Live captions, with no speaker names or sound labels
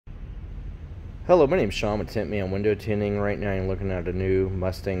Hello, my name is Sean with Tint window tinting. Right now I'm looking at a new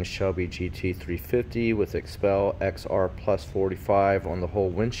Mustang Shelby GT350 with Xpel XR plus 45 on the whole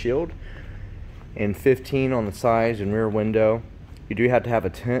windshield and 15 on the sides and rear window. You do have to have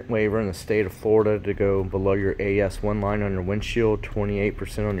a tint waiver in the state of Florida to go below your AS1 line on your windshield,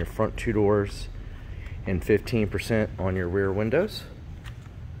 28% on your front two doors, and 15% on your rear windows.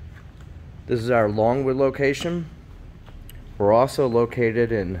 This is our Longwood location. We're also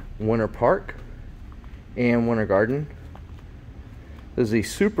located in Winter Park and Winter Garden. This is a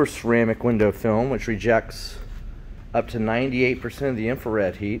super ceramic window film which rejects up to 98% of the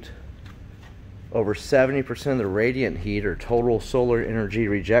infrared heat, over 70% of the radiant heat or total solar energy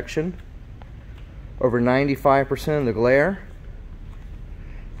rejection, over 95% of the glare,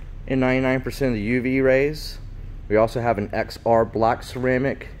 and 99% of the UV rays. We also have an XR black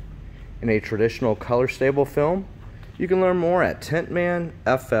ceramic and a traditional color stable film. You can learn more at tintmanfl.com.